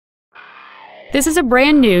This is a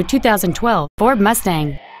brand new 2012 Ford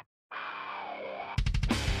Mustang.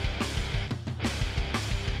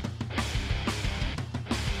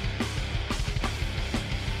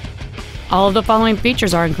 All of the following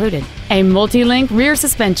features are included: a multi-link rear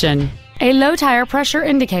suspension, a low tire pressure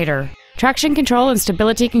indicator, traction control and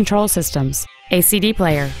stability control systems, a CD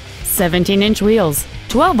player, 17-inch wheels,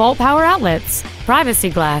 12-volt power outlets, privacy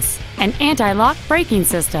glass, an anti-lock braking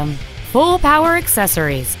system, full power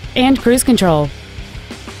accessories, and cruise control.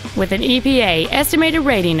 With an EPA estimated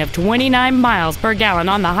rating of 29 miles per gallon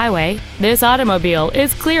on the highway, this automobile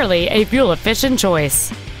is clearly a fuel-efficient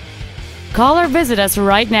choice. Call or visit us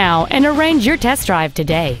right now and arrange your test drive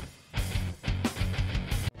today.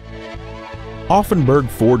 Auffenberg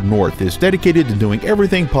Ford North is dedicated to doing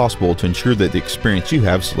everything possible to ensure that the experience you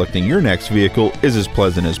have selecting your next vehicle is as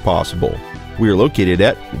pleasant as possible. We are located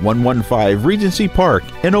at 115 Regency Park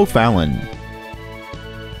in O'Fallon.